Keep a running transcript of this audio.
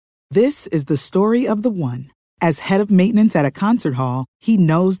This is the story of the one. As head of maintenance at a concert hall, he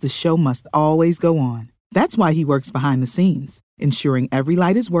knows the show must always go on. That's why he works behind the scenes, ensuring every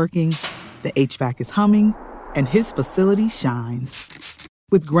light is working, the HVAC is humming, and his facility shines.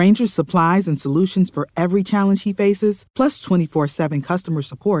 With Grainger's supplies and solutions for every challenge he faces, plus 24/7 customer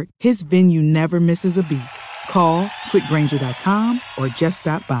support, his venue never misses a beat. Call quickgrainger.com or just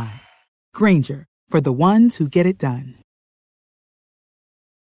stop by. Grainger, for the ones who get it done.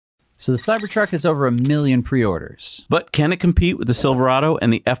 So the Cybertruck has over 1 million pre-orders. But can it compete with the Silverado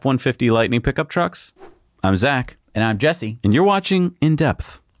and the F-150 Lightning pickup trucks? I'm Zach. And I'm Jesse. And you're watching In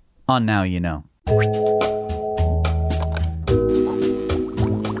Depth. On Now You Know.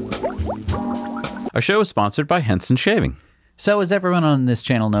 Our show is sponsored by Henson Shaving. So as everyone on this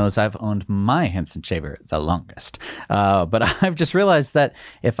channel knows, I've owned my Henson shaver the longest. But I've just realized that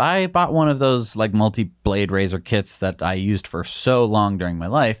if I bought one of those like multi-blade razor kits that I used for so long during my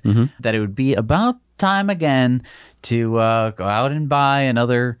life, that it would be about time again to go out and buy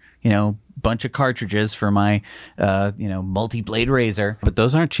another, bunch of cartridges for my, multi-blade razor. But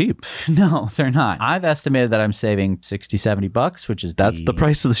those aren't cheap. No, they're not. I've estimated that I'm saving $60-$70, which is That's the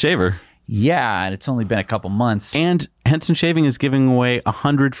price of the shaver. Yeah, and it's only been a couple months. And Henson Shaving is giving away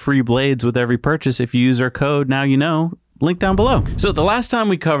 100 free blades with every purchase if you use our code Now You Know. Link down below. So the last time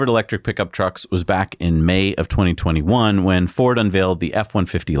we covered electric pickup trucks was back in May of 2021 when Ford unveiled the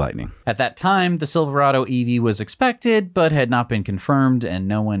F-150 Lightning. At that time, the Silverado EV was expected, but had not been confirmed, and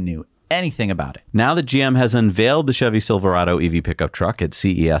no one knew anything about it. Now that GM has unveiled the Chevy Silverado EV pickup truck at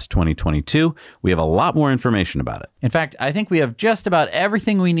CES 2022, we have a lot more information about it. In fact, I think we have just about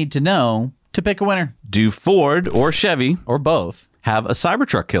everything we need to know to pick a winner. Do Ford or Chevy, or both, have a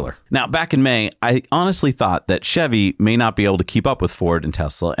Cybertruck killer? Now, back in May, I honestly thought that Chevy may not be able to keep up with Ford and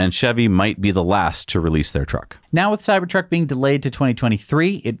Tesla, and Chevy might be the last to release their truck. Now with Cybertruck being delayed to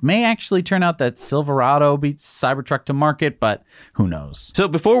 2023, it may actually turn out that Silverado beats Cybertruck to market, but who knows? So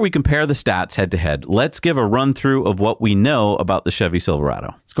before we compare the stats head-to-head, let's give a run-through of what we know about the Chevy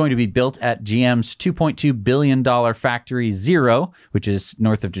Silverado. It's going to be built at GM's $2.2 billion Factory Zero, which is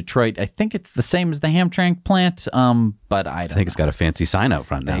north of Detroit. I think it's the same as the Hamtramck plant, but I think it's got a fancy sign out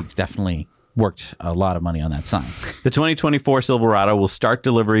front now. They definitely worked a lot of money on that sign. The 2024 Silverado will start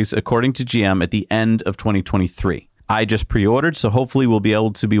deliveries, according to GM, at the end of 2023. I just pre-ordered, so hopefully we'll be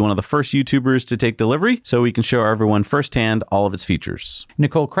able to be one of the first YouTubers to take delivery so we can show everyone firsthand all of its features.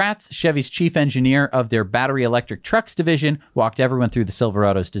 Nicole Kratz, Chevy's chief engineer of their battery electric trucks division, walked everyone through the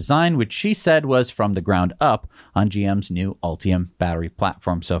Silverado's design, which she said was from the ground up on GM's new Ultium battery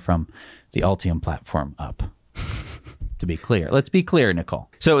platform. So from the Ultium platform up. To be clear. Let's be clear,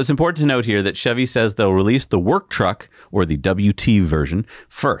 Nicole. So it's important to note here that Chevy says they'll release the work truck, or the WT version,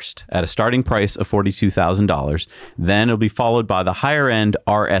 first at a starting price of $42,000. Then it'll be followed by the higher-end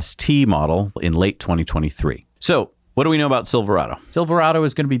RST model in late 2023. So what do we know about Silverado? Silverado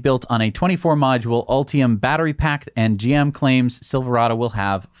is going to be built on a 24-module Ultium battery pack, and GM claims Silverado will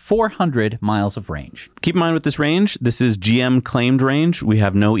have 400 miles of range. Keep in mind with this range, this is GM claimed range. We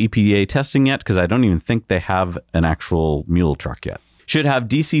have no EPA testing yet because I don't even think they have an actual mule truck yet. Should have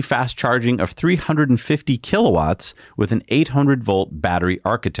DC fast charging of 350 kilowatts with an 800-volt battery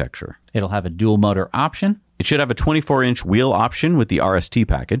architecture. It'll have a dual motor option. It should have a 24-inch wheel option with the RST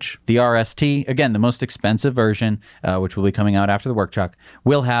package. The RST, again, the most expensive version, which will be coming out after the work truck,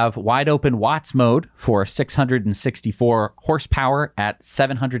 will have wide-open watts mode for 664 horsepower at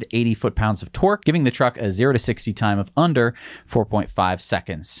 780 foot-pounds of torque, giving the truck a 0 to 60 time of under 4.5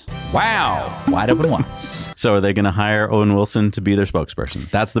 seconds. Wow! Wide-open watts. So are they going to hire Owen Wilson to be their spokesperson?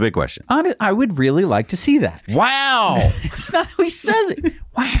 That's the big question. I would really like to see that. Wow! It's not how he says it.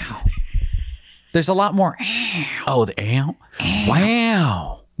 Wow. There's a lot more ow. Oh, the ow?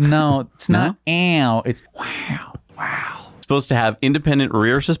 Wow. No, it's not ow. It's wow. Wow. Supposed to have independent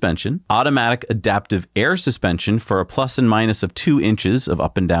rear suspension, automatic adaptive air suspension for a plus and minus of 2 inches of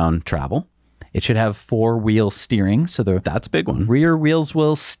up and down travel. It should have 4-wheel steering, so that's a big one. Rear wheels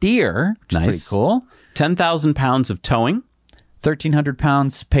will steer, which is pretty cool. 10,000 pounds of towing. 1,300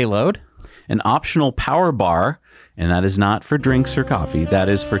 pounds payload. An optional power bar, and that is not for drinks or coffee. That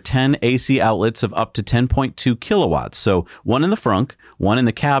is for 10 AC outlets of up to 10.2 kilowatts. So 1 in the front, 1 in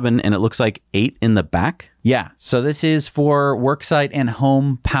the cabin, and it looks like 8 in the back. Yeah, so this is for worksite and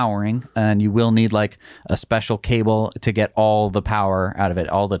home powering, and you will need like a special cable to get all the power out of it,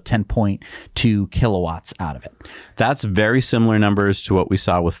 all the 10.2 kilowatts out of it. That's very similar numbers to what we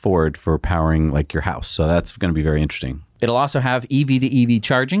saw with Ford for powering like your house. So that's going to be very interesting. It'll also have EV to EV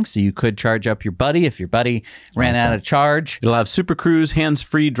charging, so you could charge up your buddy if your buddy ran out of charge. It'll have Super Cruise,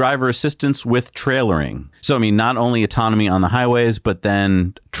 hands-free driver assistance with trailering. So, I mean, not only autonomy on the highways, but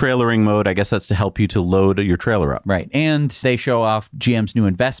then trailering mode. I guess that's to help you to load your trailer up. Right. And they show off GM's new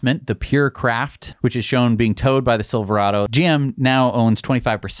investment, the PureCraft, which is shown being towed by the Silverado. GM now owns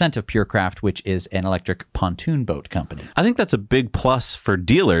 25% of PureCraft, which is an electric pontoon boat company. I think that's a big plus for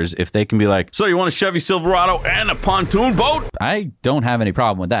dealers if they can be like, so you want a Chevy Silverado and a pontoon boat? I don't have any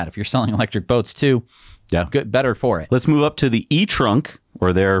problem with that. If you're selling electric boats too, yeah, good, better for it. Let's move up to the e-trunk,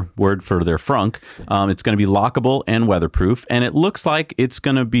 or their word for their frunk. It's going to be lockable and weatherproof, and it looks like it's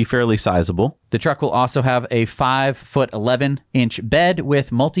going to be fairly sizable. The truck will also have a 5-foot 11-inch bed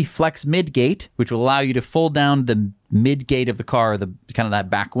with multi-flex midgate, which will allow you to fold down the midgate of the car, the kind of that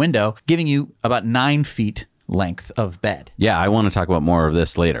back window, giving you about 9 feet length of bed. Yeah, I want to talk about more of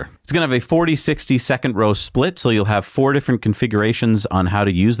this later. It's going to have a 40-60 second row split, so you'll have 4 different configurations on how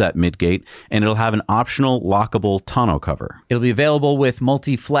to use that midgate, and it'll have an optional lockable tonneau cover. It'll be available with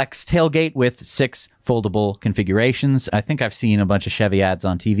multi-flex tailgate with 6 foldable configurations. I think I've seen a bunch of Chevy ads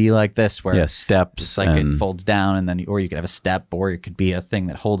on TV like this where steps, it's like it folds down, and then or you could have a step, or it could be a thing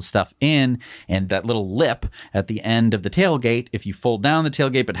that holds stuff in, and that little lip at the end of the tailgate, if you fold down the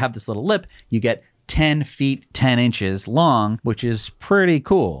tailgate but have this little lip, you get 10 feet, 10 inches long, which is pretty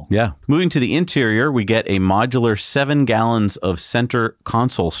cool. Yeah. Moving to the interior, we get a modular 7 gallons of center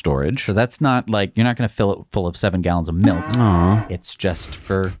console storage. So that's not like, you're not going to fill it full of 7 gallons of milk. Aww. It's just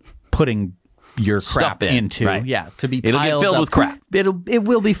for putting your crap into, right. Yeah, to be It'll piled get filled up. with crap. It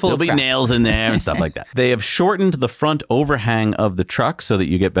will be full of crap. There'll be nails in there and stuff like that. They have shortened the front overhang of the truck so that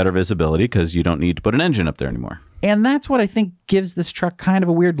you get better visibility because you don't need to put an engine up there anymore. And that's what I think gives this truck kind of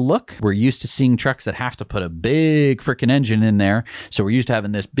a weird look. We're used to seeing trucks that have to put a big freaking engine in there. So we're used to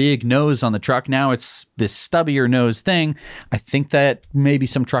having this big nose on the truck. Now it's this stubbier nose thing. I think that maybe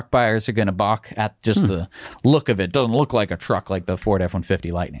some truck buyers are going to balk at just the look of it. Doesn't look like a truck like the Ford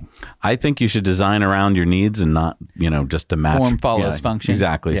F-150 Lightning. I think you should design around your needs and not, just to match. Form follows function.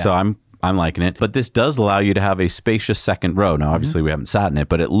 Exactly. Yeah. So I'm liking it. But this does allow you to have a spacious second row. Now, obviously, we haven't sat in it,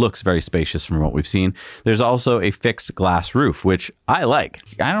 but it looks very spacious from what we've seen. There's also a fixed glass roof, which I like.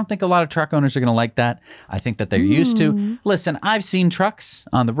 I don't think a lot of truck owners are going to like that. I think that they're used to. Listen, I've seen trucks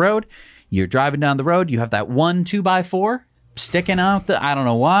on the road. You're driving down the road. You have that 1 2x4 sticking out. I don't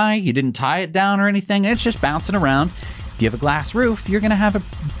know why. You didn't tie it down or anything. It's just bouncing around. If you have a glass roof, you're going to have a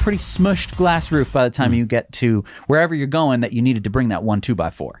pretty smushed glass roof by the time you get to wherever you're going that you needed to bring that 1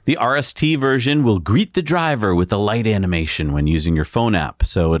 2x4. The RST version will greet the driver with a light animation when using your phone app.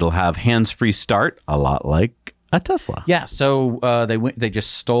 So it'll have hands-free start, a lot like a Tesla. Yeah, so they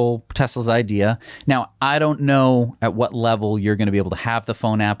just stole Tesla's idea. Now, I don't know at what level you're going to be able to have the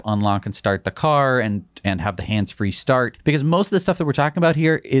phone app unlock and start the car and have the hands-free start, because most of the stuff that we're talking about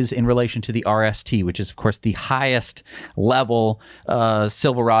here is in relation to the RST, which is, of course, the highest level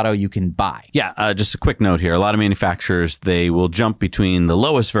Silverado you can buy. Yeah, just a quick note here. A lot of manufacturers, they will jump between the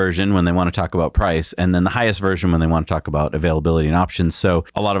lowest version when they want to talk about price and then the highest version when they want to talk about availability and options. So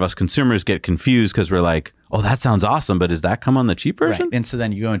a lot of us consumers get confused because we're like, oh, that sounds awesome, but does that come on the cheap version? Right. And so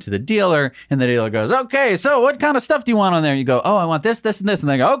then you go into the dealer, and the dealer goes, okay, so what kind of stuff do you want on there? And you go, oh, I want this, this, and this. And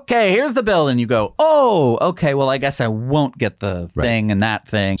they go, okay, here's the bill. And you go, oh, okay, well, I guess I won't get the thing and that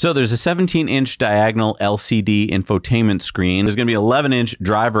thing. So there's a 17-inch diagonal LCD infotainment screen. There's going to be an 11-inch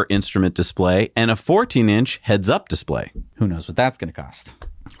driver instrument display and a 14-inch heads-up display. Who knows what that's going to cost?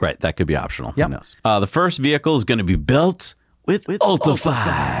 Right, that could be optional. Yep. Who knows? The first vehicle is going to be built with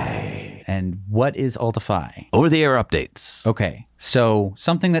Ultify. And what is Ultify? Over-the-air updates. Okay, so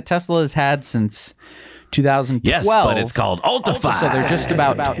something that Tesla has had since 2012. Yes, but it's called Ultify. So they're just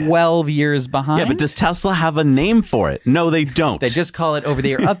about 12 years behind. Yeah, but does Tesla have a name for it? No, they don't. They just call it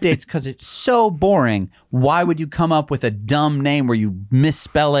over-the-air updates because it's so boring. Why would you come up with a dumb name where you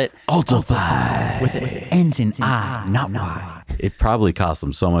misspell it? Ultify. With it ends in I, not Y. It probably cost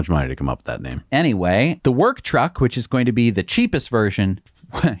them so much money to come up with that name. Anyway, the work truck, which is going to be the cheapest version,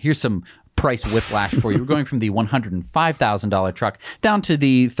 here's some price whiplash for you. We're going from the $105,000 truck down to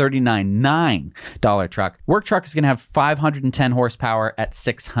the $39,900 truck. Work truck is going to have 510 horsepower at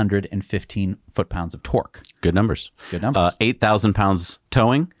 615 foot-pounds of torque. Good numbers. Good numbers. 8,000 pounds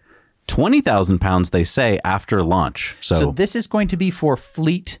towing, 20,000 pounds, they say, after launch. So this is going to be for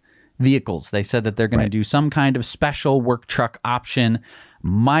fleet vehicles. They said that they're going to do some kind of special work truck option.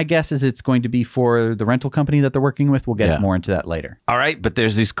 My guess is it's going to be for the rental company that they're working with. We'll get more into that later. All right, but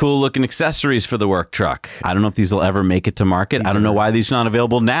there's these cool looking accessories for the work truck. I don't know if these will ever make it to market. I don't know why these are not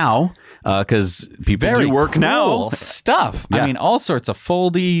available now, because people do work now. Stuff. Yeah. I mean, all sorts of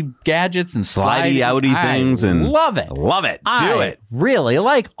foldy gadgets and slidey outy things. And love it. Love it. Do it. Really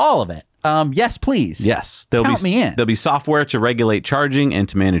like all of it. Yes, please. Yes. Count me in. There'll be software to regulate charging and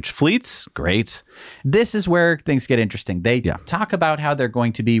to manage fleets. Great. This is where things get interesting. They talk about how they're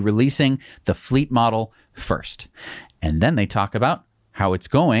going to be releasing the fleet model first. And then they talk about how it's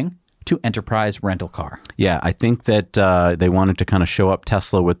going to enterprise rental car. Yeah, I think that they wanted to kind of show up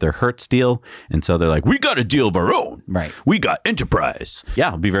Tesla with their Hertz deal. And so they're like, we got a deal of our own. Right. We got enterprise. Yeah,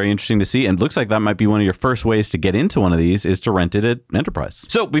 it'll be very interesting to see. And it looks like that might be one of your first ways to get into one of these is to rent it at enterprise.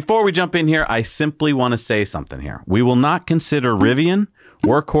 So before we jump in here, I simply want to say something here. We will not consider Rivian,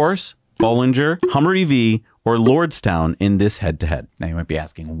 Workhorse, Bollinger, Hummer EV, or Lordstown in this head-to-head. Now you might be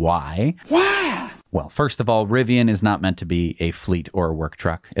asking, why? Why? Well, first of all, Rivian is not meant to be a fleet or a work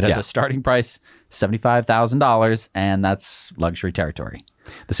truck. It has a starting price, $75,000, and that's luxury territory.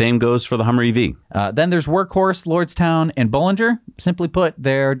 The same goes for the Hummer EV. Then there's Workhorse, Lordstown, and Bollinger. Simply put,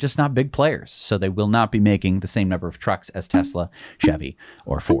 they're just not big players, so they will not be making the same number of trucks as Tesla, Chevy,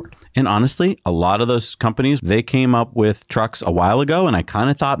 or Ford. And honestly, a lot of those companies, they came up with trucks a while ago, and I kind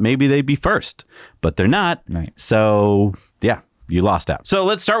of thought maybe they'd be first, but they're not. Right. So, yeah. You lost out. So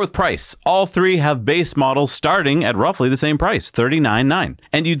let's start with price. All three have base models starting at roughly the same price, $39,900.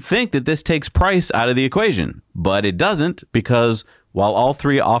 And you'd think that this takes price out of the equation, but it doesn't, because while all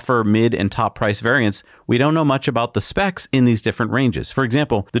three offer mid and top price variants, we don't know much about the specs in these different ranges. For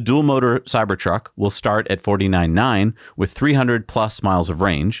example, the dual motor Cybertruck will start at $49,900 with 300 plus miles of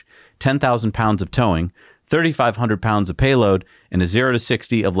range, 10,000 pounds of towing, 3,500 pounds of payload, and a 0 to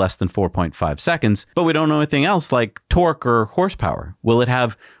 60 of less than 4.5 seconds. But we don't know anything else like torque or horsepower. Will it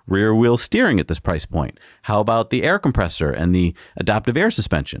have rear wheel steering at this price point? How about the air compressor and the adaptive air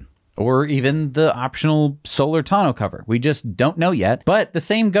suspension? Or even the optional solar tonneau cover. We just don't know yet. But the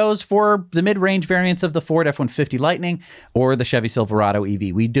same goes for the mid-range variants of the Ford F-150 Lightning or the Chevy Silverado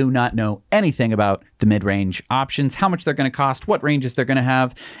EV. We do not know anything about the mid-range options, how much they're going to cost, what ranges they're going to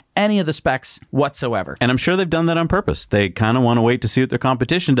have, any of the specs whatsoever. And I'm sure they've done that on purpose. They kind of want to wait to see what their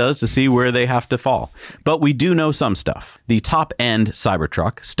competition does to see where they have to fall. But we do know some stuff. The top-end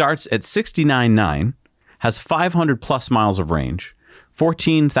Cybertruck starts at $69,900, has 500 plus miles of range,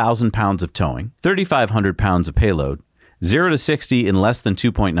 14,000 pounds of towing, 3,500 pounds of payload, 0 to 60 in less than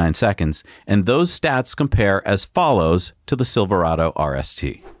 2.9 seconds, and those stats compare as follows to the Silverado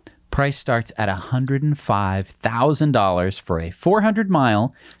RST. Price starts at $105,000 for a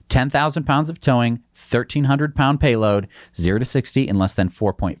 400-mile, 10,000 pounds of towing, 1,300-pound payload, 0 to 60 in less than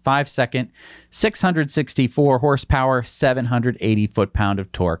 4.5 seconds, 664 horsepower, 780 foot-pound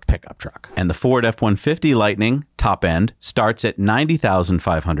of torque pickup truck. And the Ford F-150 Lightning top end starts at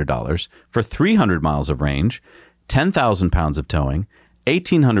 $90,500 for 300 miles of range, 10,000 pounds of towing,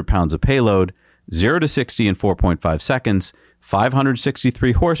 1,800 pounds of payload, 0 to 60 in 4.5 seconds,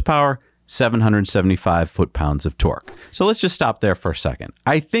 563 horsepower, 775 foot-pounds of torque. So let's just stop there for a second.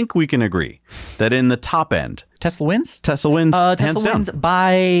 I think we can agree that in the top end, Tesla wins? Tesla wins hands Tesla down. wins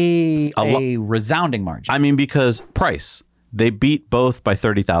by a resounding margin. I mean, because price, they beat both by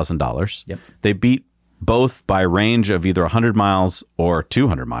 $30,000. Yep. They beat both by range of either 100 miles or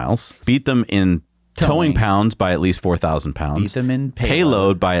 200 miles. Beat them in towing pounds by at least 4,000 pounds. Beat them in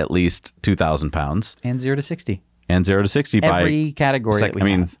payload by at least 2,000 pounds. And 0 to 60. And 0 to 60 by every category that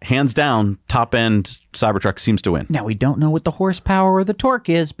we have. Hands down, top end Cybertruck seems to win. Now, we don't know what the horsepower or the torque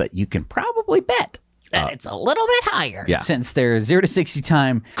is, but you can probably bet that it's a little bit higher since their 0 to 60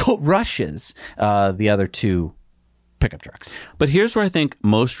 time rushes the other two pickup trucks. But here's where I think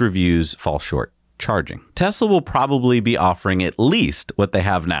most reviews fall short. Charging. Tesla will probably be offering at least what they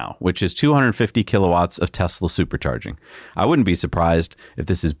have now, which is 250 kilowatts of Tesla supercharging. I wouldn't be surprised if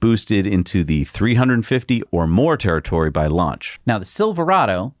this is boosted into the 350 or more territory by launch. Now, the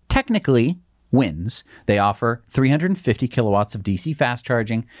Silverado technically wins. They offer 350 kilowatts of DC fast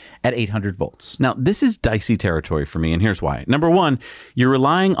charging at 800 volts. Now, this is dicey territory for me, and here's why. Number one, you're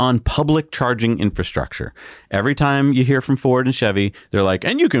relying on public charging infrastructure. Every time you hear from Ford and Chevy, they're like,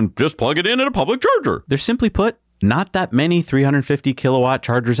 and you can just plug it in at a public charger. They're simply put, not that many 350 kilowatt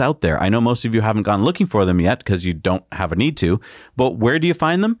chargers out there. I know most of you haven't gone looking for them yet because you don't have a need to, but where do you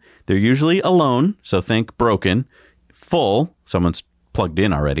find them? They're usually alone, so think broken, full, someone's plugged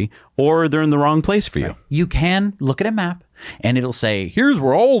in already, or they're in the wrong place for you. Right. You can look at a map and it'll say, here's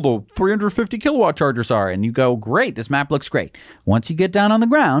where all the 350 kilowatt chargers are. And you go, great, this map looks great. Once you get down on the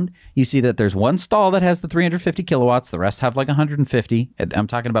ground, you see that there's one stall that has the 350 kilowatts. The rest have like 150. I'm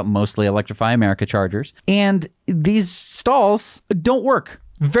talking about mostly Electrify America chargers. And these stalls don't work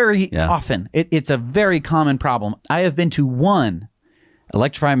very often. It's a very common problem. I have been to one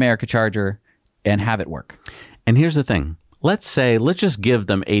Electrify America charger and have it work. And here's the thing. Let's just give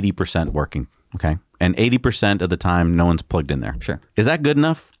them 80% working, okay? And 80% of the time, no one's plugged in there. Sure. Is that good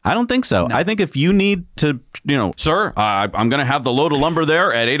enough? I don't think so. No. I think if you need to, sir, I'm going to have the load of lumber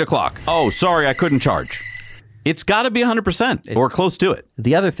there at 8 o'clock. Oh, sorry, I couldn't charge. It's got to be 100% or close to it.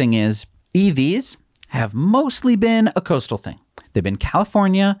 The other thing is EVs have mostly been a coastal thing. They've been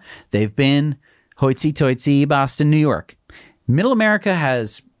California. They've been hoitsy-toitsy, Boston, New York. Middle America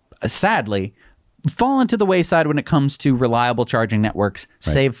has, sadly, fallen to the wayside when it comes to reliable charging networks,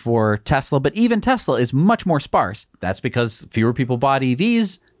 save for Tesla. But even Tesla is much more sparse. That's because fewer people bought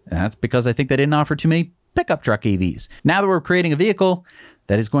EVs. And that's because I think they didn't offer too many pickup truck EVs. Now that we're creating a vehicle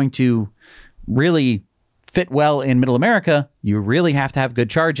that is going to really fit well in Middle America, you really have to have good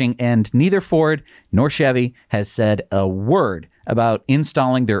charging. And neither Ford nor Chevy has said a word about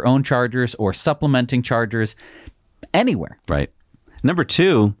installing their own chargers or supplementing chargers anywhere. Right. Number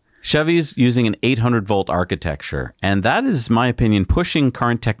two, Chevy's using an 800-volt architecture, and that is, in my opinion, pushing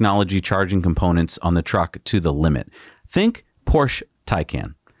current technology charging components on the truck to the limit. Think Porsche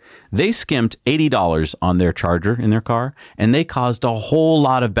Taycan. They skimped $80 on their charger in their car, and they caused a whole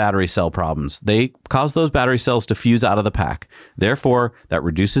lot of battery cell problems. They caused those battery cells to fuse out of the pack. Therefore, that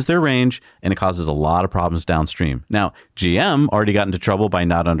reduces their range, and it causes a lot of problems downstream. Now, GM already got into trouble by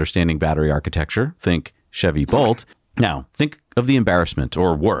not understanding battery architecture. Think Chevy Bolt. Now, think of the embarrassment,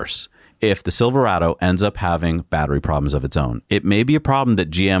 or worse, if the Silverado ends up having battery problems of its own. It may be a problem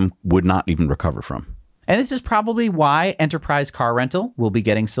that GM would not even recover from. And this is probably why Enterprise Car Rental will be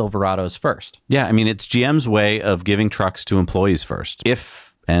getting Silverados first. Yeah, I mean, it's GM's way of giving trucks to employees first.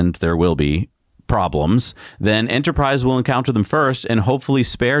 If, and there will be, problems, then Enterprise will encounter them first and hopefully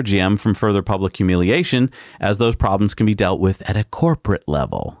spare GM from further public humiliation, as those problems can be dealt with at a corporate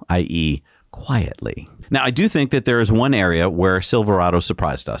level, i.e., quietly. Now, I do think that there is one area where Silverado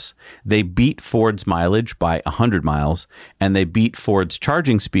surprised us. They beat Ford's mileage by 100 miles, and they beat Ford's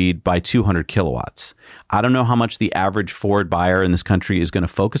charging speed by 200 kilowatts. I don't know how much the average Ford buyer in this country is going to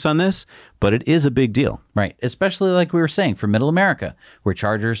focus on this, but it is a big deal. Right. Especially like we were saying for Middle America, where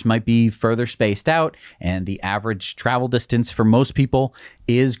chargers might be further spaced out and the average travel distance for most people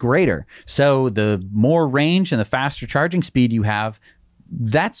is greater. So the more range and the faster charging speed you have,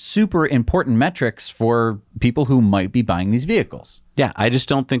 that's super important metrics for people who might be buying these vehicles. Yeah, I just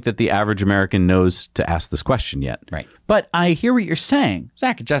don't think that the average American knows to ask this question yet. Right. But I hear what you're saying.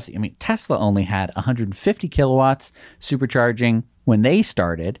 Zach and Jesse, I mean, Tesla only had 150 kilowatts supercharging when they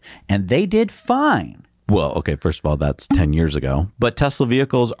started, and they did fine. Well, okay, first of all, that's 10 years ago. But Tesla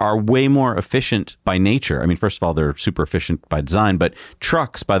vehicles are way more efficient by nature. I mean, first of all, they're super efficient by design, but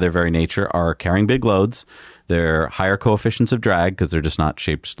trucks, by their very nature, are carrying big loads. They're higher coefficients of drag because they're just not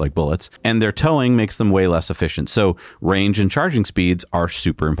shaped like bullets. And their towing makes them way less efficient. So range and charging speeds are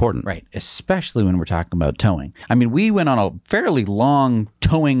super important. Right, especially when we're talking about towing. I mean, we went on a fairly long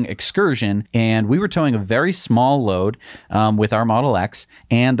towing excursion, and we were towing a very small load with our Model X,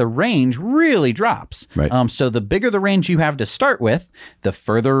 and the range really drops. Right. So the bigger the range you have to start with, the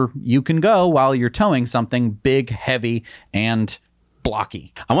further you can go while you're towing something big, heavy, and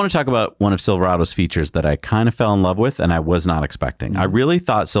blocky. I want to talk about one of Silverado's features that I kind of fell in love with and I was not expecting. I really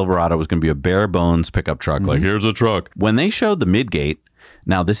thought Silverado was going to be a bare bones pickup truck. Like, here's a truck. When they showed the midgate,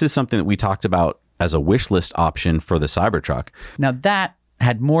 now this is something that we talked about as a wish list option for the Cybertruck. Now that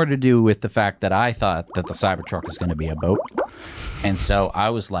had more to do with the fact that I thought that the Cybertruck is going to be a boat. And so I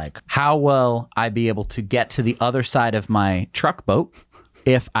was like, how will I be able to get to the other side of my truck boat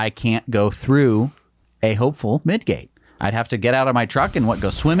if I can't go through a hopeful midgate? I'd have to get out of my truck and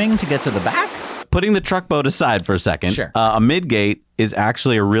go swimming to get to the back? Putting the truck boat aside for a second, Sure. A midgate is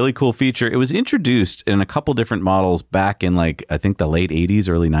actually a really cool feature. It was introduced in a couple different models back in I think the late 80s,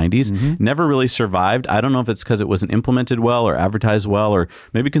 early 90s. Never really survived. I don't know if it's because it wasn't implemented well or advertised well, or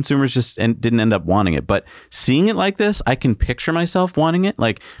maybe consumers just didn't end up wanting it. But seeing it like this, I can picture myself wanting it.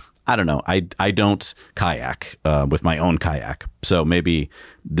 I don't know. I don't kayak with my own kayak. So maybe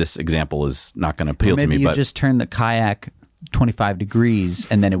this example is not going to appeal to me. Maybe you but just turn the kayak 25 degrees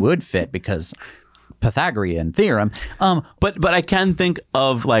and then it would fit because Pythagorean theorem. But I can think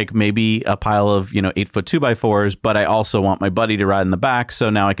of like maybe a pile of 8-foot 2x4s, but I also want my buddy to ride in the back, so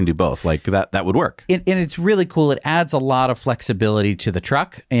now I can do both. Like that would work. And it's really cool. It adds a lot of flexibility to the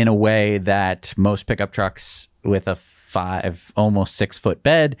truck in a way that most pickup trucks with a 5, almost 6-foot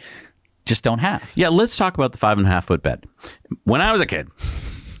bed just don't have. Yeah, let's talk about the 5.5-foot bed. When I was a kid,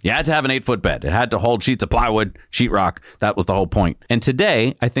 you had to have an 8-foot bed. It had to hold sheets of plywood, sheetrock. That was the whole point. And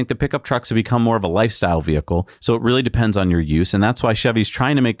today, I think the pickup trucks have become more of a lifestyle vehicle. So it really depends on your use. And that's why Chevy's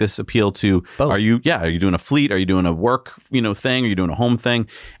trying to make this appeal to both. Are you doing a fleet? Are you doing a work, thing? Are you doing a home thing?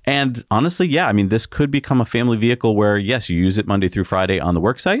 And honestly, yeah, I mean, this could become a family vehicle where, yes, you use it Monday through Friday on the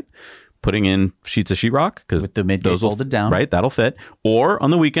work site, putting in sheets of sheetrock because with the mid-gate folded down. Right, that'll fit. Or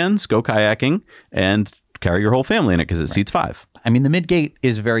on the weekends, go kayaking and carry your whole family in it because it seats 5. I mean, the mid-gate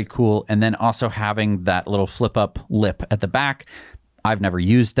is very cool. And then also having that little flip-up lip at the back. I've never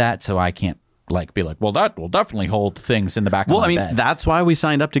used that, so I can't be like, well, that will definitely hold things in the back of my bed. That's why we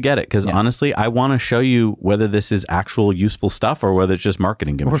signed up to get it. Because honestly, I want to show you whether this is actual useful stuff or whether it's just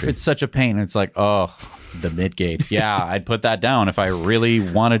marketing gimmickry. Or if it's such a pain, it's like, oh, the mid-gate. Yeah, I'd put that down if I really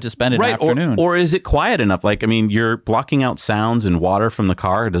wanted to spend an afternoon. Or is it quiet enough? Like, I mean, you're blocking out sounds and water from the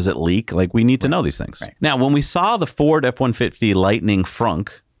car. Does it leak? Like, we need to know these things. Right. Now, when we saw the Ford F-150 Lightning Frunk,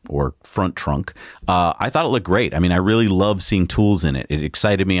 or front trunk, I thought it looked great. I mean, I really love seeing tools in it. It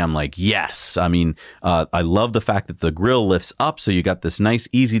excited me. I'm like, yes. I mean, I love the fact that the grill lifts up, so you got this nice,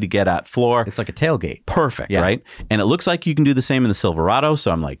 easy to get at floor. It's like a tailgate. Perfect, right? And it looks like you can do the same in the Silverado,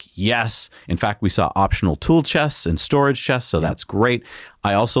 so I'm like, yes. In fact, we saw optional tool chests and storage chests, so that's great.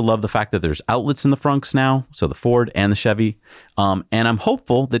 I also love the fact that there's outlets in the Frunks now, so the Ford and the Chevy. And I'm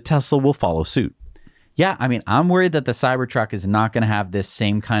hopeful that Tesla will follow suit. Yeah, I mean, I'm worried that the Cybertruck is not going to have this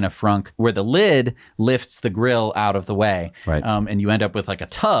same kind of frunk where the lid lifts the grill out of the way. Right. And you end up with like a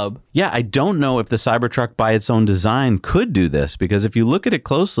tub. Yeah, I don't know if the Cybertruck by its own design could do this, because if you look at it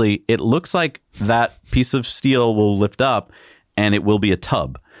closely, it looks like that piece of steel will lift up and it will be a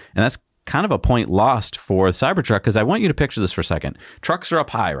tub. And that's kind of a point lost for a Cybertruck, because I want you to picture this for a second. Trucks are up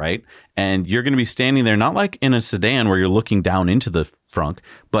high, right? And you're going to be standing there, not like in a sedan where you're looking down into the frunk,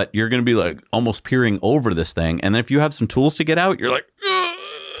 but you're going to be like almost peering over this thing. And then if you have some tools to get out, you're like, ugh.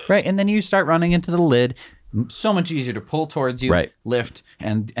 Right. And then you start running into the lid. So much easier to pull towards you, lift,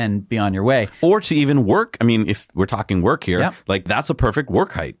 and be on your way. Or to even work. I mean, if we're talking work here, like that's a perfect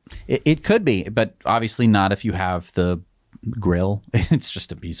work height. It could be, but obviously not if you have the grill. It's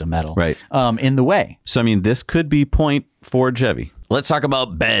just a piece of metal in the way. So, I mean, this could be point Ford Chevy. Let's talk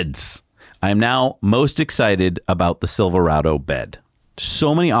about beds. I am now most excited about the Silverado bed.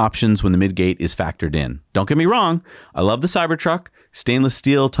 So many options when the midgate is factored in. Don't get me wrong. I love the Cybertruck, stainless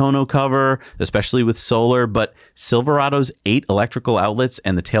steel tonneau cover, especially with solar, but Silverado's 8 electrical outlets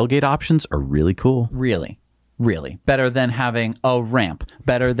and the tailgate options are really cool. Really better than having a ramp,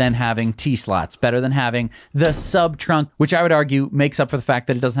 better than having T-slots, better than having the sub trunk, which I would argue makes up for the fact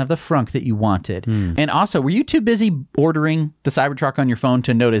that it doesn't have the frunk that you wanted. And also, were you too busy ordering the Cybertruck on your phone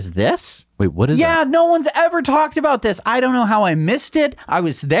to notice this? Wait, what is that? Yeah, no one's ever talked about this. I don't know how I missed it. I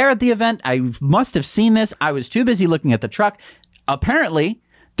was there at the event. I must have seen this. I was too busy looking at the truck. Apparently,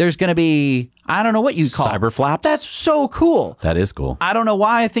 there's going to be, I don't know what you'd call it. Cyber flaps? That's so cool. That is cool. I don't know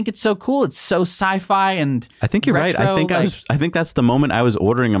why I think it's so cool. It's so sci-fi and I think you're retro, right. I think that's the moment I was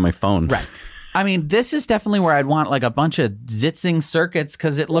ordering on my phone. Right. I mean, this is definitely where I'd want like a bunch of zitzing circuits,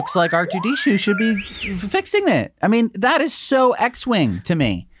 because it looks like R2D2 should be fixing it. I mean, that is so X-Wing to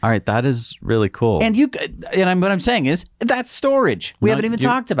me. All right, that is really cool. And what I'm saying is that's storage. We haven't even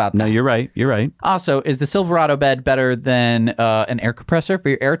talked about that. No, you're right. You're right. Also, is the Silverado bed better than an air compressor for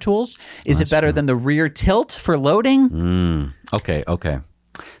your air tools? Is it better than the rear tilt for loading? Okay.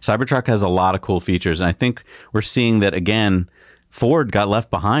 Cybertruck has a lot of cool features, and I think we're seeing that again. Ford got left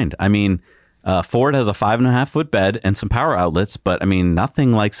behind. I mean, Ford has a 5.5-foot bed and some power outlets, but I mean,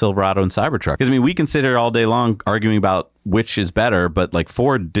 nothing like Silverado and Cybertruck. Because I mean, we can sit here all day long arguing about which is better, but like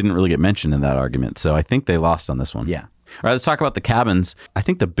Ford didn't really get mentioned in that argument. So I think they lost on this one. Yeah. All right, let's talk about the cabins. I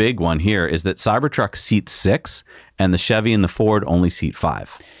think the big one here is that Cybertruck seats 6 and the Chevy and the Ford only seat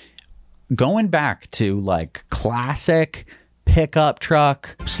 5. Going back to like classic pickup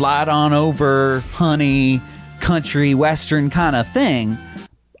truck, slide on over, honey, country, western kind of thing,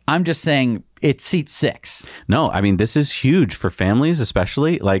 I'm just saying it seats 6. No, I mean, this is huge for families,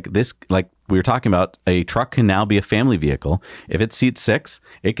 especially like this, like we were talking about, a truck can now be a family vehicle. If it seats 6,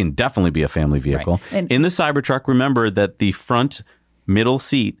 it can definitely be a family vehicle. Right. And in the Cybertruck, remember that the front middle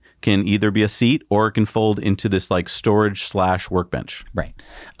seat can either be a seat or it can fold into this like storage / workbench. Right.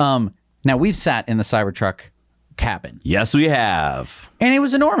 Now we've sat in the Cybertruck cabin. Yes, we have. And it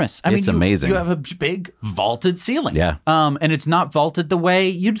was enormous. It's amazing. You have a big vaulted ceiling. Yeah. And it's not vaulted the way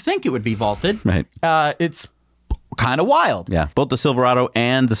you'd think it would be vaulted. Right. It's kind of wild. Yeah. Both the Silverado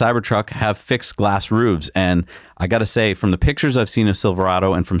and the Cybertruck have fixed glass roofs. And I got to say, from the pictures I've seen of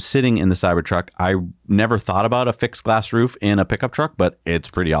Silverado and from sitting in the Cybertruck, I never thought about a fixed glass roof in a pickup truck, but it's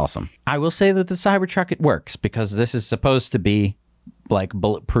pretty awesome. I will say that the Cybertruck, it works because this is supposed to be like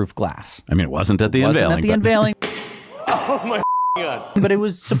bulletproof glass. I mean, it wasn't at the unveiling. Oh my God. But it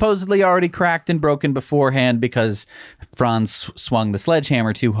was supposedly already cracked and broken beforehand because Franz swung the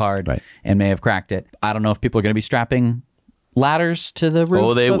sledgehammer too hard and may have cracked it. I don't know if people are going to be strapping ladders to the roof.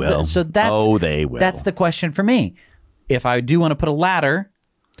 Oh, they will. They will. That's the question for me. If I do want to put a ladder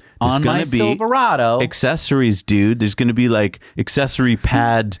on my Silverado. Accessories, dude. There's going to be like accessory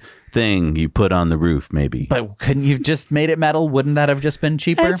pad thing you put on the roof, maybe. But couldn't you have just made it metal? Wouldn't that have just been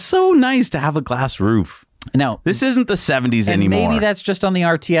cheaper? It's so nice to have a glass roof. No. This isn't the 70s anymore. Maybe that's just on the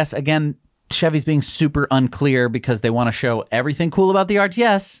RTS. Again, Chevy's being super unclear because they want to show everything cool about the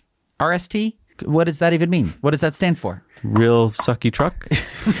RTS. RST? What does that even mean? What does that stand for? Real sucky truck?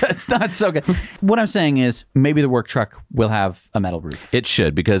 That's not so good. What I'm saying is maybe the work truck will have a metal roof. It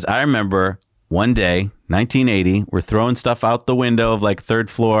should, because I remember one day, 1980, we're throwing stuff out the window of like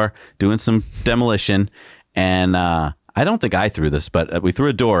third floor, doing some demolition. And I don't think I threw this, but we threw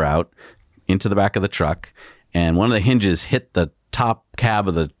a door out into the back of the truck, and one of the hinges hit the top cab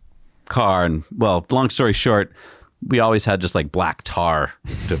of the car. And well, long story short, we always had just like black tar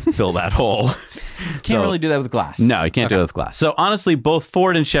to fill that hole. Can't really do that with glass. No, you can't do it with glass. So honestly, both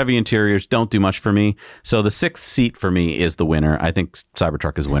Ford and Chevy interiors don't do much for me. So the sixth seat for me is the winner. I think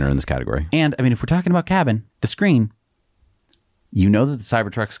Cybertruck is winner in this category. And I mean, if we're talking about cabin, the screen, you know that the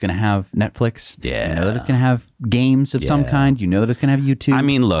Cybertruck's going to have Netflix. Yeah. You know that it's going to have games of some kind. You know that it's going to have YouTube. I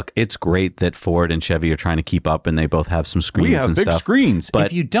mean, look, it's great that Ford and Chevy are trying to keep up and they both have some screens and stuff. We have big screens. But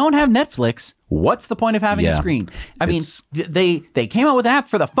if you don't have Netflix, what's the point of having a screen? I mean, they came out with an app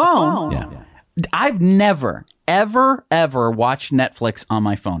for the phone. Yeah. I've never, ever watched Netflix on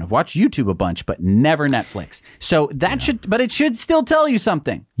my phone. I've watched YouTube a bunch, but never Netflix. So that but it should still tell you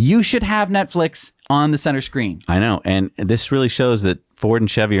something. You should have Netflix on the center screen. I know. And this really shows that Ford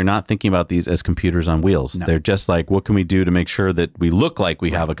and Chevy are not thinking about these as computers on wheels. No. They're just like, what can we do to make sure that we look like we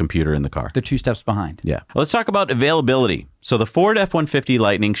have a computer in the car? They're 2 steps behind. Yeah. Well, let's talk about availability. So the Ford F-150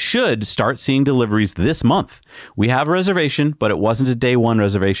 Lightning should start seeing deliveries this month. We have a reservation, but it wasn't a day one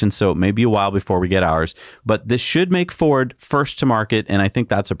reservation, so it may be a while before we get ours. But this should make Ford first to market, and I think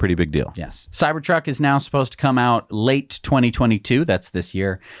that's a pretty big deal. Yes. Cybertruck is now supposed to come out late 2022. That's this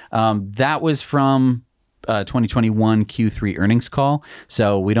year. That was from 2021 Q3 earnings call.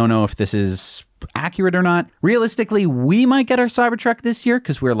 So we don't know if this is accurate or not. Realistically, we might get our Cybertruck this year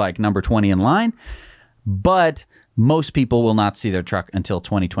because we're like number 20 in line. But most people will not see their truck until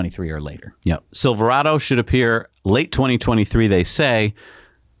 2023 or later. Yep. Silverado should appear late 2023, they say.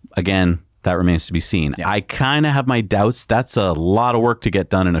 Again, that remains to be seen. Yeah. I kind of have my doubts. That's a lot of work to get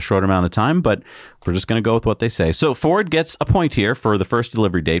done in a short amount of time, but we're just going to go with what they say. So Ford gets a point here for the first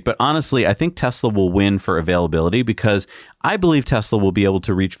delivery date, but honestly, I think Tesla will win for availability because I believe Tesla will be able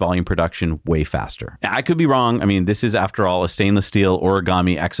to reach volume production way faster. I could be wrong. I mean, this is, after all, a stainless steel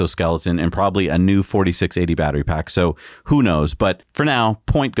origami exoskeleton and probably a new 4680 battery pack, so who knows? But for now,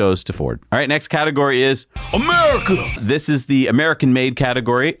 point goes to Ford. All right, next category is America. This is the American-made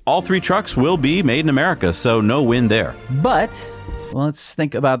category. All 3 trucks will be made in America, so no win there. But let's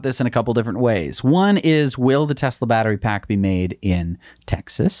think about this in a couple different ways. One is, will the Tesla battery pack be made in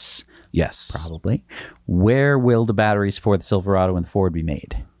Texas? Yes. Probably. Where will the batteries for the Silverado and the Ford be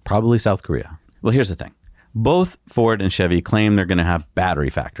made? Probably South Korea. Well, here's the thing. Both Ford and Chevy claim they're going to have battery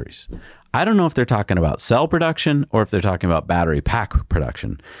factories. I don't know if they're talking about cell production or if they're talking about battery pack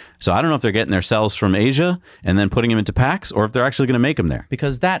production. So I don't know if they're getting their cells from Asia and then putting them into packs, or if they're actually going to make them there.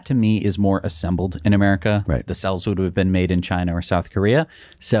 Because that, to me, is more assembled in America. Right. The cells would have been made in China or South Korea.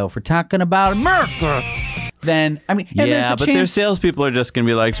 So if we're talking about America, then, I mean, yeah, but their salespeople are just going to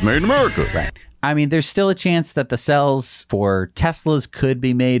be like, it's made in America. Right. I mean, there's still a chance that the cells for Teslas could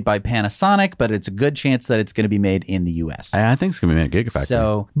be made by Panasonic, but it's a good chance that it's going to be made in the U.S. I think it's going to be made at Gigafactory.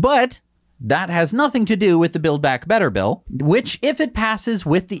 So, but that has nothing to do with the Build Back Better bill, which, if it passes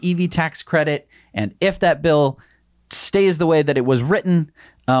with the EV tax credit, and if that bill stays the way that it was written,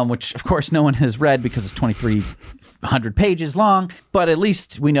 which, of course, no one has read because it's 2,300 pages long, but at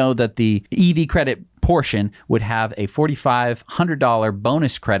least we know that the EV credit portion would have a $4,500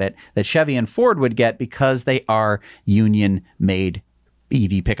 bonus credit that Chevy and Ford would get because they are union-made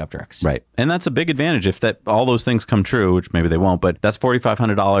EV pickup trucks. Right. And that's a big advantage if that all those things come true, which maybe they won't, but that's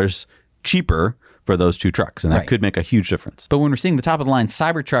 $4,500 cheaper for those two trucks, and that could make a huge difference. But when we're seeing the top of the line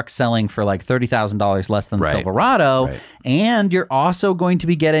Cybertruck selling for like $30,000 less than the Silverado, and you're also going to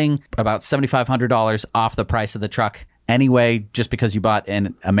be getting about $7,500 off the price of the truck anyway, just because you bought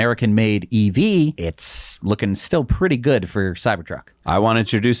an American-made EV, it's looking still pretty good for Cybertruck. I want to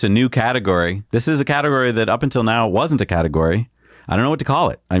introduce a new category. This is a category that up until now wasn't a category. I don't know what to call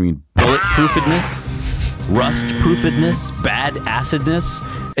it. I mean, bulletproofedness, rust-proofedness, bad acidness.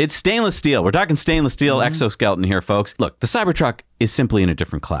 It's stainless steel. We're talking stainless steel exoskeleton here, folks. Look, the Cybertruck is simply in a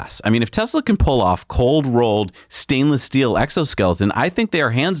different class. I mean, if Tesla can pull off cold-rolled stainless steel exoskeleton, I think they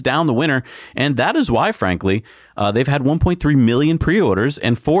are hands down the winner. And that is why, frankly, they've had 1.3 million pre-orders.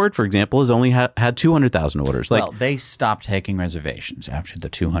 And Ford, for example, has only had 200,000 orders. Well, they stopped taking reservations after the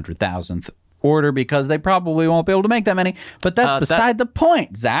 200,000th order because they probably won't be able to make that many. But that's beside the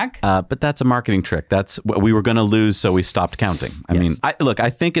point, Zach. But that's a marketing trick. That's what we were going to lose, so we stopped counting. I mean, I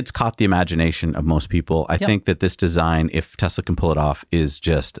think it's caught the imagination of most people. I think that this design, if Tesla can pull it off, is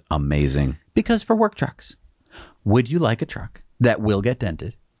just amazing. Because for work trucks, would you like a truck that will get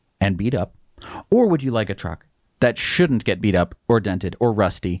dented and beat up? Or would you like a truck that shouldn't get beat up or dented or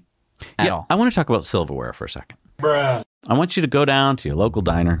rusty at all? I want to talk about silverware for a second. Bruh. I want you to go down to your local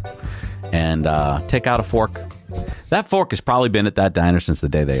diner and take out a fork. That fork has probably been at that diner since the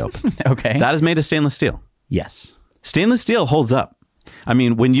day they opened. Okay. That is made of stainless steel. Yes. Stainless steel holds up. I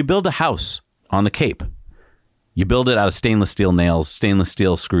mean, when you build a house on the Cape, you build it out of stainless steel nails, stainless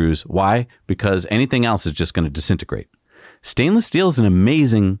steel screws. Why? Because anything else is just going to disintegrate. Stainless steel is an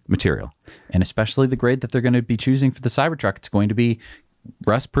amazing material. And especially the grade that they're going to be choosing for the Cybertruck. It's going to be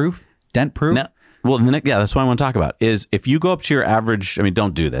rust-proof, dent-proof. Now, well, that's what I want to talk about is if you go up to your average, I mean,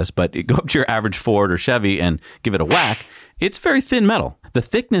 don't do this, but go up to your average Ford or Chevy and give it a whack, it's very thin metal. The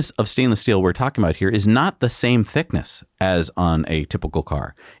thickness of stainless steel we're talking about here is not the same thickness as on a typical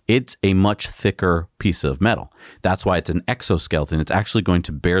car. It's a much thicker piece of metal. That's why it's an exoskeleton. It's actually going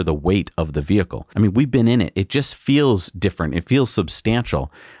to bear the weight of the vehicle. I mean, we've been in it. It just feels different. It feels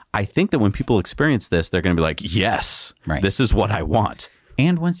substantial. I think that when people experience this, they're going to be like, yes, this is what I want.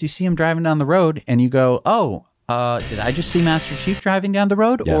 And once you see him driving down the road and you go, oh, did I just see Master Chief driving down the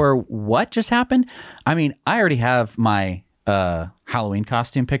road? Yeah. Or what just happened? I mean, I already have my Halloween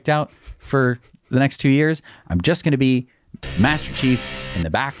costume picked out for the next 2 years. I'm just going to be Master Chief in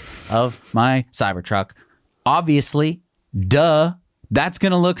the back of my Cybertruck. Obviously, duh, that's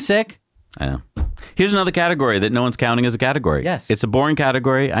going to look sick. I know. Here's another category that no one's counting as a category. Yes. It's a boring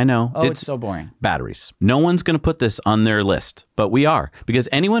category. I know. Oh, it's so boring. Batteries. No one's going to put this on their list, but we are. Because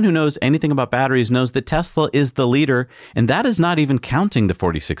anyone who knows anything about batteries knows that Tesla is the leader, and that is not even counting the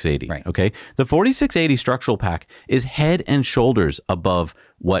 4680. Right. Okay? The 4680 structural pack is head and shoulders above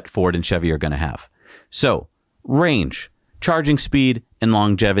what Ford and Chevy are going to have. So, range, charging speed, and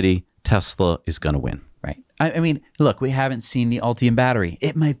longevity, Tesla is going to win. Right. I mean, look, we haven't seen the Ultium battery.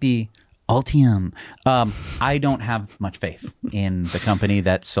 It might be Ultium. I don't have much faith in the company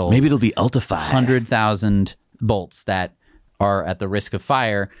that sold. Maybe it'll be Ultify. 100,000 bolts that are at the risk of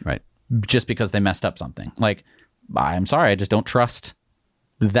fire, Right. just because they messed up something. Like, I'm sorry, I just don't trust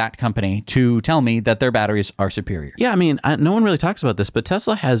that company to tell me that their batteries are superior. Yeah, I mean, no one really talks about this, but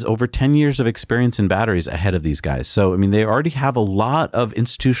Tesla has over 10 years of experience in batteries ahead of these guys. So, I mean, they already have a lot of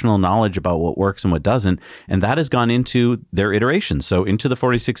institutional knowledge about what works and what doesn't, and that has gone into their iterations. So, into the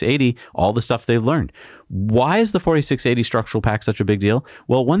 4680, all the stuff they've learned. Why is the 4680 structural pack such a big deal?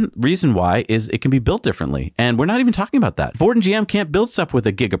 Well, one reason why is it can be built differently, and we're not even talking about that. Ford and GM can't build stuff with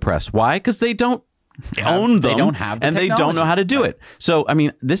a gigapress. Why? Because they don't own them. They don't have the and technology. they don't know how to do it. So, I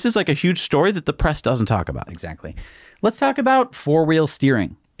mean, this is like a huge story that the press doesn't talk about. Exactly. Let's talk about four-wheel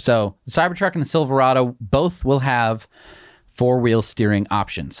steering. So the Cybertruck and the Silverado both will have four-wheel steering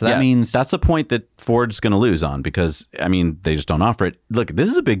options. So that means... That's a point that Ford's going to lose on because, I mean, they just don't offer it. Look, this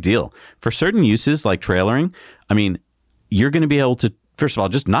is a big deal. For certain uses like trailering, I mean, you're going to be able to, first of all,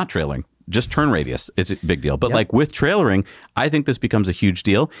 just not trailering. Just turn radius. It's a big deal. But like with trailering, I think this becomes a huge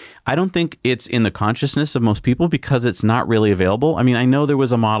deal. I don't think it's in the consciousness of most people because it's not really available. I mean, I know there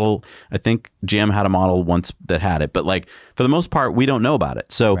was a model, I think GM had a model once that had it, but like for the most part, we don't know about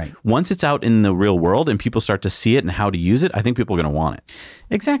it. So once it's out in the real world and people start to see it and how to use it, I think people are going to want it.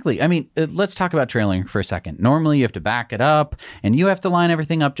 Exactly. I mean, let's talk about trailing for a second. Normally you have to back it up and you have to line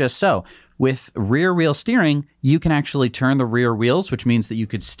everything up just so. With rear wheel steering, you can actually turn the rear wheels, which means that you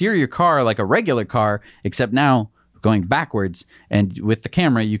could steer your car like a regular car, except now going backwards. And with the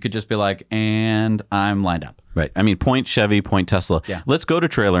camera, you could just be like, and I'm lined up. Right. I mean, point Chevy, point Tesla. Yeah. Let's go to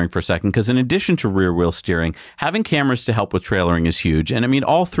trailering for a second, because in addition to rear wheel steering, having cameras to help with trailering is huge. And I mean,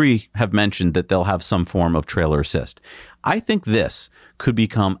 all three have mentioned that they'll have some form of trailer assist. I think this could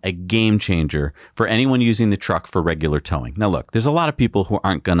become a game changer for anyone using the truck for regular towing. Now, look, there's a lot of people who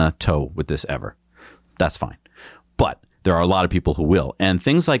aren't going to tow with this ever. That's fine. But there are a lot of people who will. And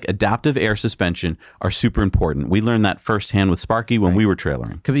things like adaptive air suspension are super important. We learned that firsthand with Sparky when we were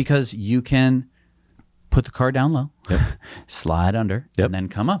trailering. Because you can put the car down low, slide under, and then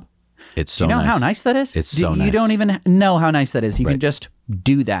come up. It's so nice. You know how nice that is? It's so nice. You don't even know how nice that is. You can just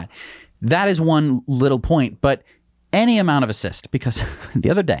do that. That is one little point. But any amount of assist, because the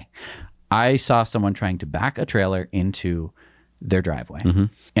other day I saw someone trying to back a trailer into their driveway,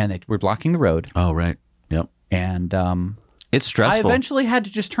 and they were blocking the road. Oh, right. Yep. And it's stressful. I eventually had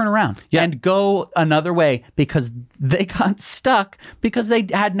to just turn around and go another way because they got stuck because they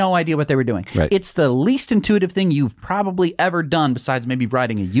had no idea what they were doing. Right. It's the least intuitive thing you've probably ever done besides maybe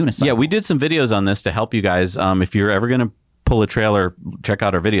riding a unicycle. Yeah, we did some videos on this to help you guys. If you're ever going to pull a trailer, check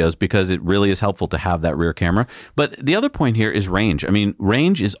out our videos because it really is helpful to have that rear camera. But the other point here is range. I mean,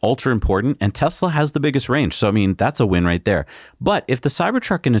 range is ultra important, and Tesla has the biggest range. So, I mean, that's a win right there. But if the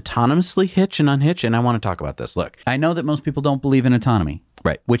Cybertruck can autonomously hitch and unhitch, and I want to talk about this. Look, I know that most people don't believe in autonomy.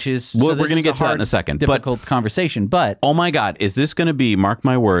 Right. Which is... Well, we're going to get to that in a second. Difficult conversation, but... Oh my God, is this going to be, mark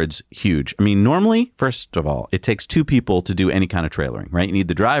my words, huge? I mean, normally, first of all, it takes two people to do any kind of trailering, right? You need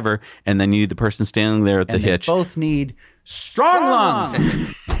the driver, and then you need the person standing there at the hitch. They both need strong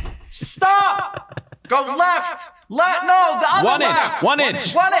lungs. Stop! Go left! No, the other 1 inch! left! 1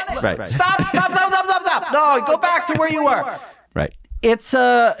 inch! 1 inch! Right. Stop! No, go back to where you were. Right. It's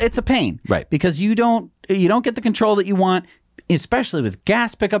a pain. Right. Because you don't get the control that you want. Especially with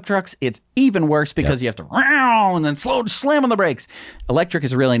gas pickup trucks, it's even worse because you have to and then slam on the brakes. Electric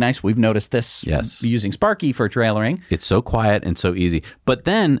is really nice. We've noticed this using Sparky for trailering. It's so quiet and so easy. But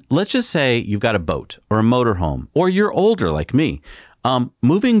then let's just say you've got a boat or a motorhome, or you're older like me.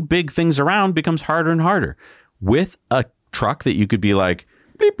 Moving big things around becomes harder and harder. With a truck that you could be like,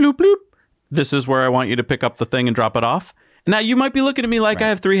 bleep, bloop, bloop. This is where I want you to pick up the thing and drop it off. Now, you might be looking at me like I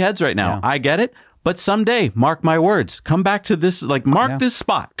have three heads right now. Yeah. I get it. But someday, mark my words, come back to this, this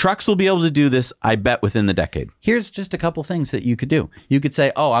spot. Trucks will be able to do this, I bet, within the decade. Here's just a couple things that you could do. You could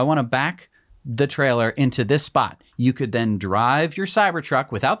say, I want to back the trailer into this spot. You could then drive your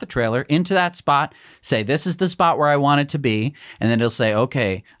Cybertruck without the trailer into that spot, say, this is the spot where I want it to be, and then it'll say,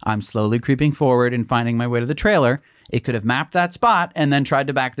 okay, I'm slowly creeping forward and finding my way to the trailer. It could have mapped that spot and then tried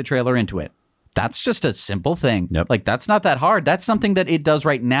to back the trailer into it. That's just a simple thing. Yep. That's not that hard. That's something that it does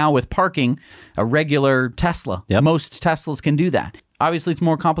right now with parking a regular Tesla. Yep. Most Teslas can do that. Obviously, it's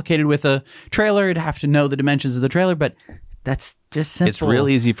more complicated with a trailer. You'd have to know the dimensions of the trailer, but that's just simple. It's real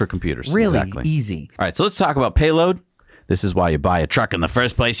easy for computers. Really easy. All right, so let's talk about payload. This is why you buy a truck in the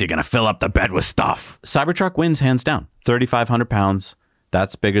first place. You're going to fill up the bed with stuff. Cybertruck wins hands down. 3,500 pounds.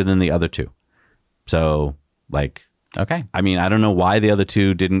 That's bigger than the other two. So, okay. I mean, I don't know why the other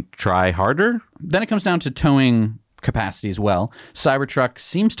two didn't try harder. Then it comes down to towing capacity as well. Cybertruck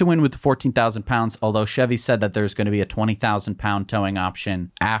seems to win with the 14,000 pounds, although Chevy said that there's going to be a 20,000 pound towing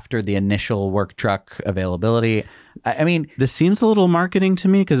option after the initial work truck availability. I mean, this seems a little marketing to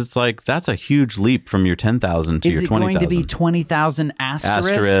me because it's that's a huge leap from your 10,000 to your 20,000. Is it going to be 20,000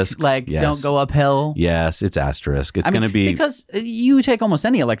 asterisk? Yes. Don't go uphill? Yes, it's asterisk. It's going to be... Because you take almost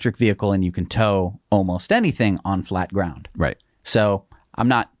any electric vehicle and you can tow almost anything on flat ground. Right. So I'm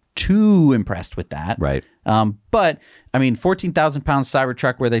not too impressed with that. Right. But I mean, 14,000 pound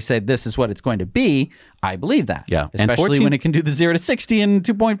Cybertruck where they say this is what it's going to be, I believe that. Yeah. Especially when it can do the 0 to 60 in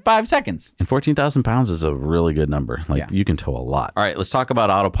 2.5 seconds. And 14,000 pounds is a really good number. You can tow a lot. All right, let's talk about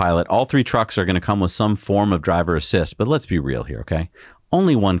autopilot. All three trucks are going to come with some form of driver assist, but let's be real here, okay?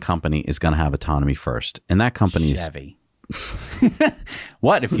 Only one company is going to have autonomy first, and that company is Chevy.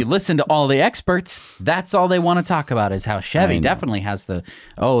 What if you listen to all the experts? That's all they want to talk about is how Chevy definitely has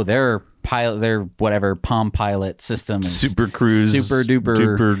their pilot, their whatever Palm Pilot system, Super Cruise, super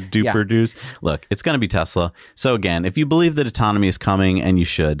duper deuce. Look, it's going to be Tesla. So again, if you believe that autonomy is coming, and you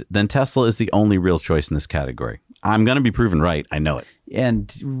should, then Tesla is the only real choice in this category. I'm going to be proven right. I know it.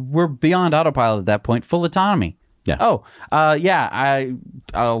 And we're beyond autopilot at that point. Full autonomy. Yeah.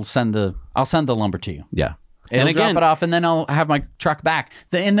 I'll send the lumber to you. Yeah. It'll drop it off, and then I'll have my truck back.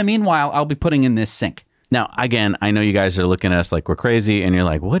 In the meanwhile, I'll be putting in this sink. Now, again, I know you guys are looking at us like we're crazy, and you're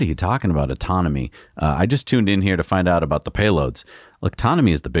like, what are you talking about, autonomy? I just tuned in here to find out about the payloads. Look,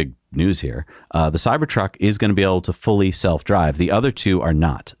 autonomy is the big news here. The Cybertruck is going to be able to fully self-drive. The other two are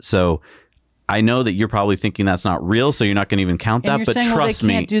not. So I know that you're probably thinking that's not real, so you're not going to even count that, but trust me.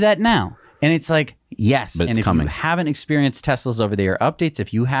 They can't do that now. And it's like, yes. But and if coming. You haven't experienced Teslas over the air updates,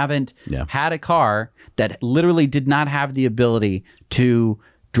 if you haven't had a car that literally did not have the ability to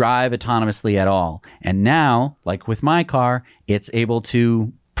drive autonomously at all. And now, like with my car, it's able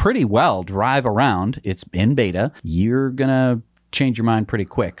to pretty well drive around. It's in beta. You're going to change your mind pretty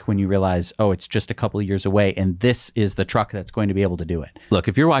quick when you realize, oh, it's just a couple of years away, and this is the truck that's going to be able to do it. Look,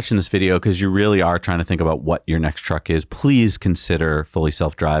 if you're watching this video because you really are trying to think about what your next truck is, please consider fully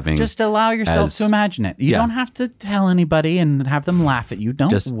self-driving. Just allow yourself to imagine it. You don't have to tell anybody and have them laugh at you.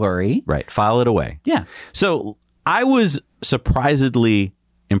 Don't worry. Right. File it away. Yeah. So I was surprisingly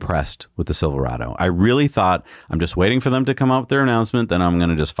impressed with the Silverado. I really thought, I'm just waiting for them to come out with their announcement, then I'm going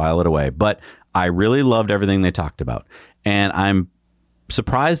to just file it away. But I really loved everything they talked about. And I'm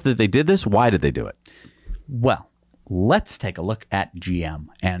surprised that they did this. Why did they do it? Well, let's take a look at GM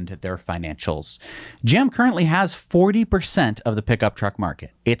and their financials. GM currently has 40% of the pickup truck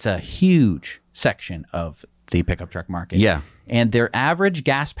market. It's a huge section of the pickup truck market. Yeah. And their average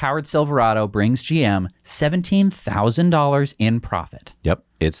gas-powered Silverado brings GM $17,000 in profit. Yep.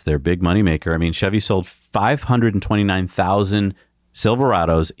 It's their big money maker. I mean, Chevy sold 529,000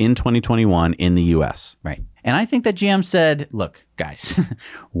 Silverados in 2021 in the U.S. Right. And I think that GM said, look, guys,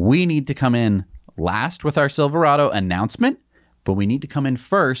 we need to come in last with our Silverado announcement, but we need to come in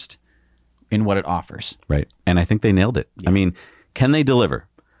first in what it offers. Right. And I think they nailed it. Yeah. I mean, can they deliver?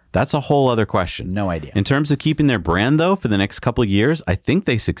 That's a whole other question. No idea. In terms of keeping their brand, though, for the next couple of years, I think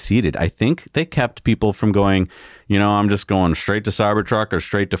they succeeded. I think they kept people from going, I'm just going straight to Cybertruck or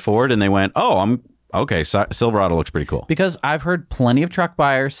straight to Ford. And they went, okay, Silverado looks pretty cool. Because I've heard plenty of truck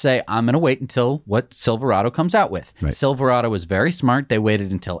buyers say, I'm going to wait until what Silverado comes out with. Right. Silverado was very smart. They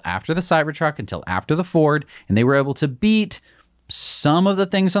waited until after the Cybertruck, until after the Ford, and they were able to beat some of the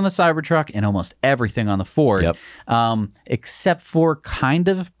things on the Cybertruck and almost everything on the Ford. Yep. Except for kind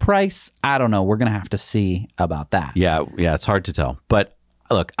of price. I don't know. We're going to have to see about that. Yeah, it's hard to tell. But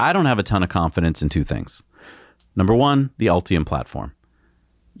look, I don't have a ton of confidence in two things. Number one, the Ultium platform.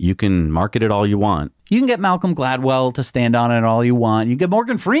 You can market it all you want. You can get Malcolm Gladwell to stand on it all you want. You can get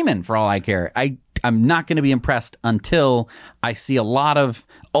Morgan Freeman for all I care. I'm not going to be impressed until I see a lot of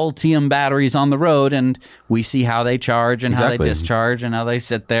Ultium batteries on the road and we see how they charge and how they discharge and how they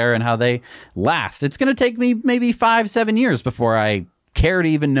sit there and how they last. It's going to take me maybe 5-7 years before I care to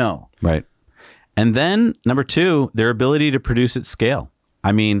even know. Right. And then number two, their ability to produce at scale.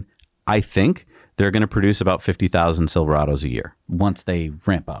 I mean, I think they're going to produce about 50,000 Silverados a year. Once they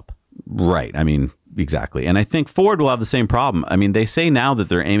ramp up. Right. I mean, exactly. And I think Ford will have the same problem. I mean, they say now that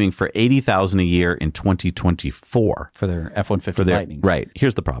they're aiming for 80,000 a year in 2024. For their F-150 Lightnings. Right.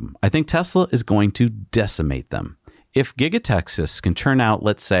 Here's the problem. I think Tesla is going to decimate them. If Giga Texas can turn out,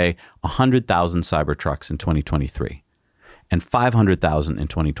 let's say, 100,000 Cybertrucks in 2023 and 500,000 in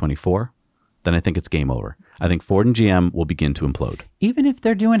 2024, then I think it's game over. I think Ford and GM will begin to implode. Even if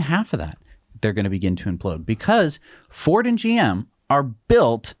they're doing half of that, they're going to begin to implode because Ford and GM are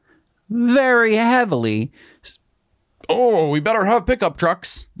built very heavily. Oh, we better have pickup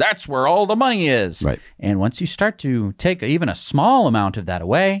trucks. That's where all the money is. Right. And once you start to take even a small amount of that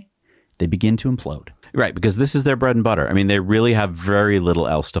away, they begin to implode. Right, because this is their bread and butter. I mean, they really have very little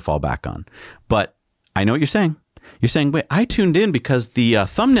else to fall back on. But I know what you're saying. You're saying, wait, I tuned in because the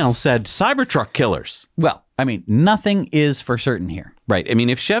thumbnail said Cybertruck killers. Well, I mean, nothing is for certain here. Right. I mean,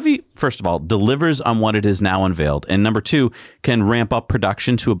 if Chevy, first of all, delivers on what it is now unveiled, and number two, can ramp up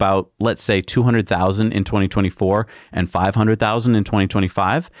production to about, let's say, 200,000 in 2024 and 500,000 in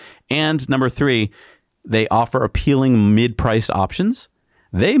 2025, and number three, they offer appealing mid-price options,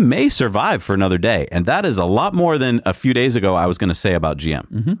 they may survive for another day. And that is a lot more than a few days ago I was going to say about GM.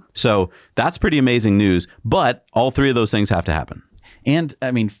 Mm-hmm. So that's pretty amazing news. But all three of those things have to happen. And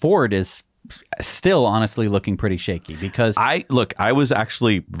I mean, Ford is still honestly looking pretty shaky because I was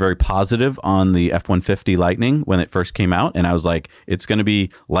actually very positive on the F-150 Lightning when it first came out. And I was like, it's going to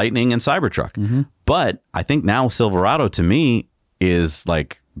be Lightning and Cybertruck. Mm-hmm. But I think now Silverado to me is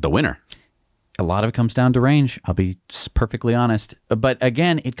like the winner. A lot of it comes down to range. I'll be perfectly honest. But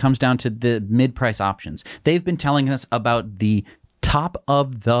again, it comes down to the mid-price options. They've been telling us about the top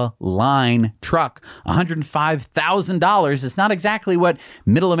of the line truck. $105,000 is not exactly what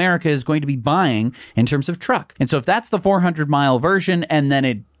middle America is going to be buying in terms of truck. And so if that's the 400-mile version and then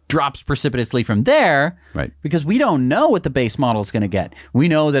it drops precipitously from there, right? Because we don't know what the base model is going to get. We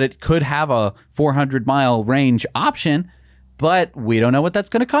know that it could have a 400-mile range option, but we don't know what that's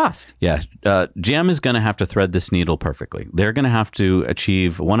going to cost. Yeah. GM is going to have to thread this needle perfectly. They're going to have to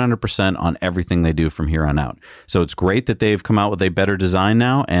achieve 100% on everything they do from here on out. So it's great that they've come out with a better design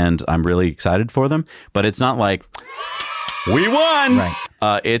now, and I'm really excited for them. But it's not like, we won!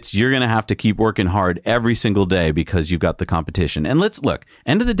 Right. You're going to have to keep working hard every single day because you've got the competition. And let's look,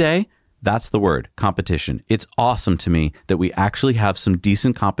 end of the day, That's the word, competition. It's awesome to me that we actually have some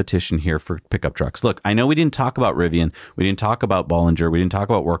decent competition here for pickup trucks. Look, I know we didn't talk about Rivian, we didn't talk about Bollinger, we didn't talk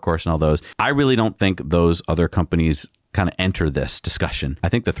about Workhorse and all those. I really don't think those other companies kind of enter this discussion. I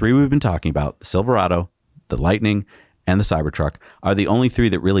think the three we've been talking about, the Silverado, the Lightning, and the Cybertruck, are the only three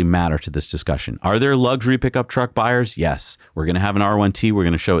that really matter to this discussion. Are there luxury pickup truck buyers? Yes. We're going to have an R1T. We're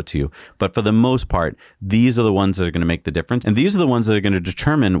going to show it to you. But for the most part, these are the ones that are going to make the difference. And these are the ones that are going to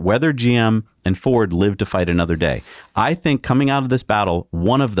determine whether GM and Ford live to fight another day. I think coming out of this battle,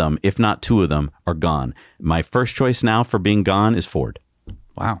 one of them, if not two of them, are gone. My first choice now for being gone is Ford.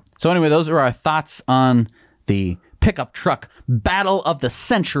 Wow. So anyway, those are our thoughts on the pickup truck battle of the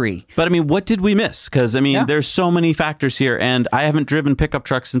century. But I mean, what did we miss? Because I mean, there's so many factors here, and I haven't driven pickup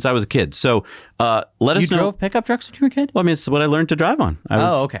trucks since I was a kid. So let us know. You drove pickup trucks when you were a kid? Well, I mean, it's what I learned to drive on. I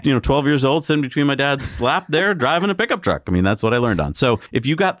was, 12 years old, sitting between my dad's lap there, driving a pickup truck. I mean, that's what I learned on. So if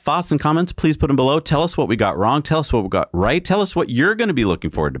you got thoughts and comments, please put them below. Tell us what we got wrong. Tell us what we got right. Tell us what you're going to be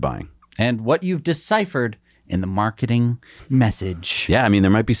looking forward to buying. And what you've deciphered in the marketing message. Yeah, I mean,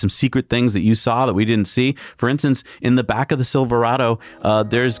 there might be some secret things that you saw that we didn't see. For instance, in the back of the Silverado,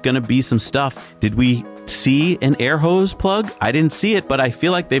 there's going to be some stuff. Did we see an air hose plug? I didn't see it, but I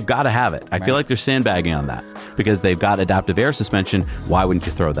feel like they've got to have it. I feel like they're sandbagging on that because they've got adaptive air suspension. Why wouldn't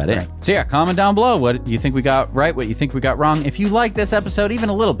you throw that in? So yeah, comment down below what you think we got right, what you think we got wrong. If you like this episode even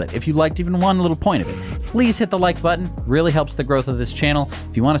a little bit, if you liked even one little point of it, please hit the like button. Really helps the growth of this channel.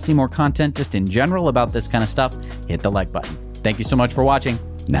 If you want to see more content just in general about this kind of stuff, hit the like button. Thank you so much for watching.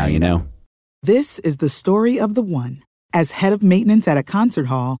 Now you know. This is the story of the one. As head of maintenance at a concert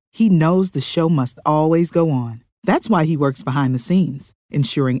hall, he knows the show must always go on. That's why he works behind the scenes,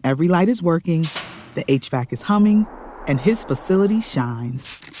 ensuring every light is working, the HVAC is humming, and his facility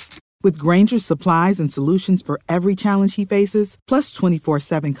shines. With Grainger's supplies and solutions for every challenge he faces, plus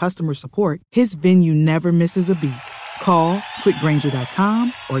 24/7 customer support, his venue never misses a beat. Call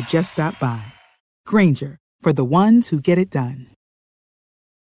quickgrainger.com or just stop by. Grainger, for the ones who get it done.